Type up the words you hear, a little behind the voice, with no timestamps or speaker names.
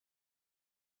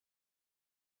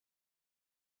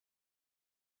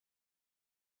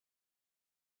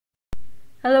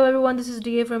Hello everyone, this is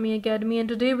DA from eAcademy, and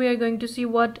today we are going to see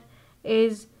what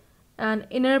is an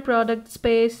inner product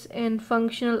space in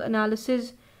functional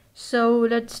analysis. So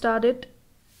let's start it.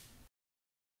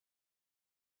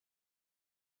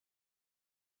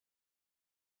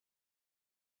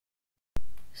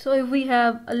 So if we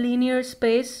have a linear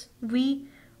space V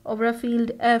over a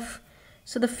field F,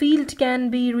 so the field can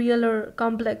be real or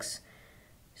complex.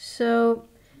 So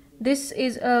this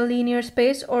is a linear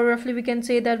space, or roughly we can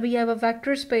say that we have a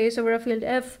vector space over a field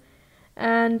F,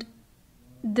 and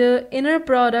the inner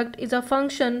product is a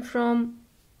function from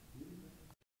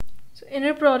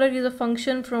inner product is a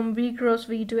function from V cross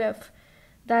V to F.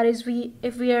 That is,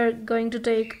 if we are going to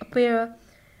take a pair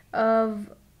of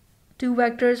two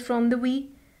vectors from the V,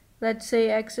 let's say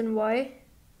x and y,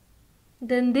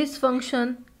 then this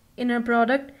function inner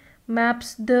product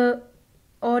maps the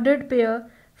ordered pair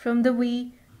from the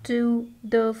V to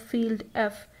the field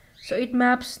F. So it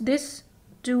maps this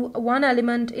to one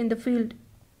element in the field.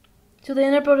 So the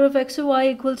inner product of x and y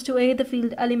equals to a, the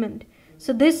field element.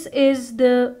 So this is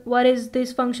what is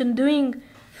this function doing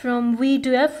from V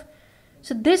to F?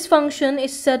 So this function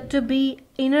is said to be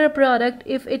inner product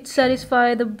if it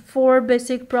satisfies the four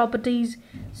basic properties.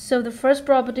 So the first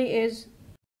property is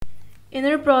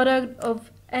inner product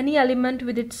of any element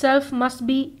with itself must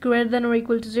be greater than or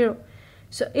equal to 0.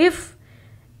 So if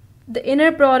the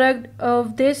inner product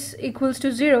of this equals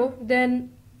to 0, then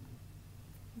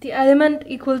the element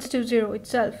equals to 0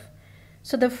 itself.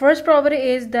 So the first property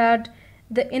is that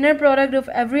the inner product of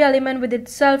every element with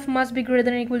itself must be greater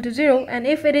than or equal to 0, and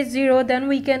if it is 0, then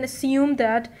we can assume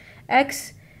that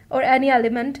x or any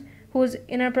element whose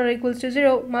inner product equals to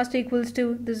 0 must equals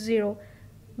to the 0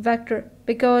 vector,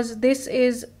 because this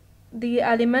is the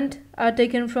element are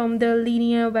taken from the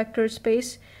linear vector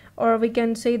space, or we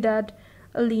can say that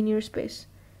a linear space.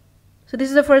 So this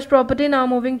is the first property. Now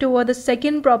moving toward the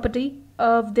second property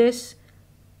of this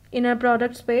inner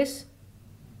product space.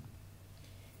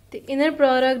 The inner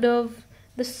product of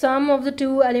the sum of the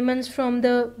two elements from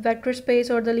the vector space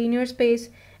or the linear space,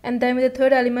 and then with the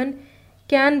third element,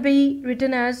 can be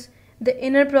written as the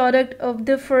inner product of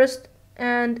the first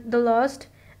and the last,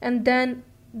 and then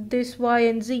this y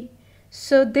and z.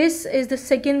 So this is the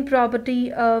second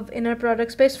property of inner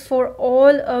product space for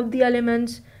all of the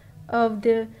elements of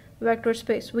the vector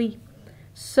space V.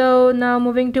 So now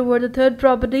moving toward the third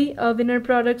property of inner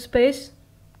product space.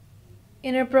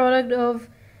 Inner product of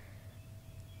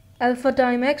alpha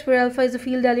time x, where alpha is the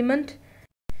field element,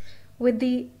 with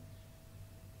the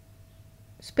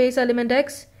space element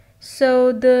x.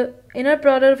 So the inner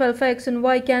product of alpha x and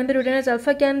y can be written as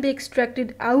alpha can be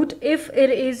extracted out if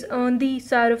it is on the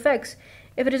side of x.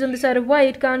 If it is on the side of y,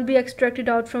 it can't be extracted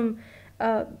out from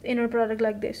inner product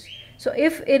like this. So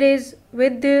if it is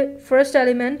with the first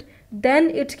element,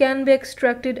 then it can be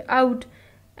extracted out.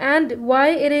 And why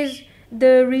it is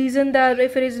the reason that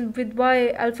if it is with y,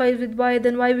 alpha is with y,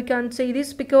 then why we can't say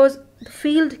this? Because the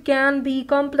field can be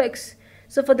complex.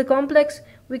 So for the complex,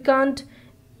 we can't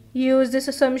use this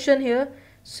assumption here.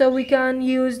 So we can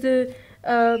use the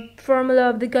formula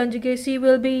of the conjugacy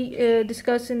will be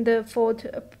discussed in the fourth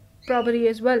property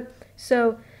as well.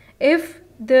 So if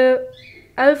the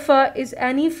alpha is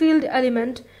any field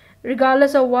element,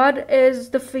 regardless of what is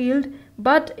the field,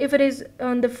 but if it is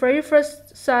on the very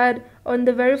first side, on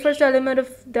the very first element of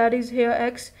that is here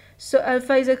x, so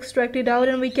alpha is extracted out,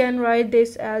 and we can write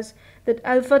this as that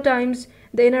alpha times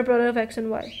the inner product of x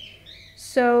and y.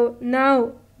 So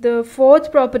now the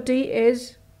fourth property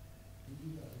is,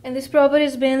 and this property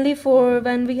is mainly for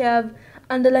when we have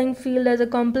underlying field as a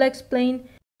complex plane.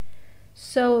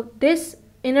 So this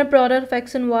inner product of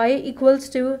x and y equals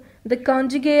to the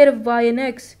conjugate of y and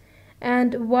x.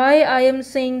 And why I am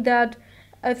saying that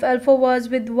if alpha was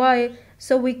with y,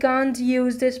 so we can't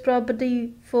use this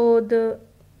property for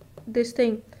this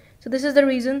thing. So this is the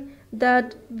reason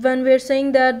that when we're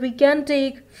saying that we can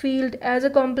take field as a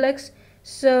complex,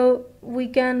 so we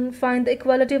can find the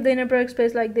equality of the inner product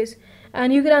space like this.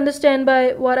 And you can understand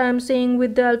by what I'm saying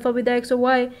with the alpha with the x or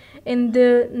y in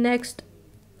the next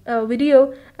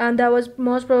video, and that was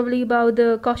most probably about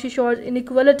the Cauchy-Schwarz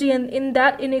inequality, and in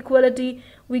that inequality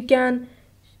we can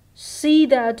see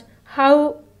that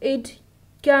how it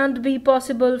can't be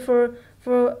possible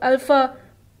for alpha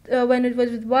when it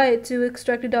was with y to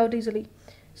extract it out easily.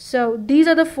 So these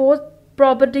are the four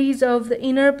properties of the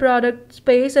inner product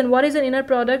space. And what is an inner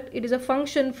product? It is a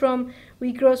function from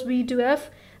V cross V to F,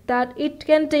 that it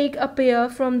can take a pair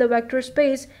from the vector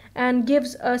space and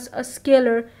gives us a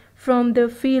scalar from the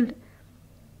field.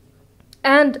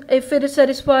 And if it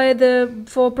satisfies the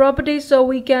four properties, so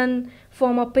we can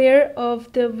form a pair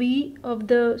of the V of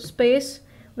the space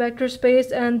vector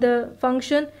space and the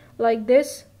function like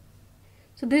this.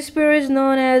 So this pair is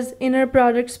known as inner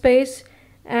product space,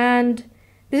 and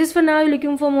this is for now. You're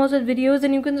looking for more such videos,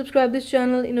 then you can subscribe this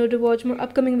channel in order to watch more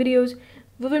upcoming videos.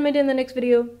 We will meet in the next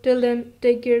video. Till then,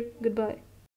 take care. Goodbye.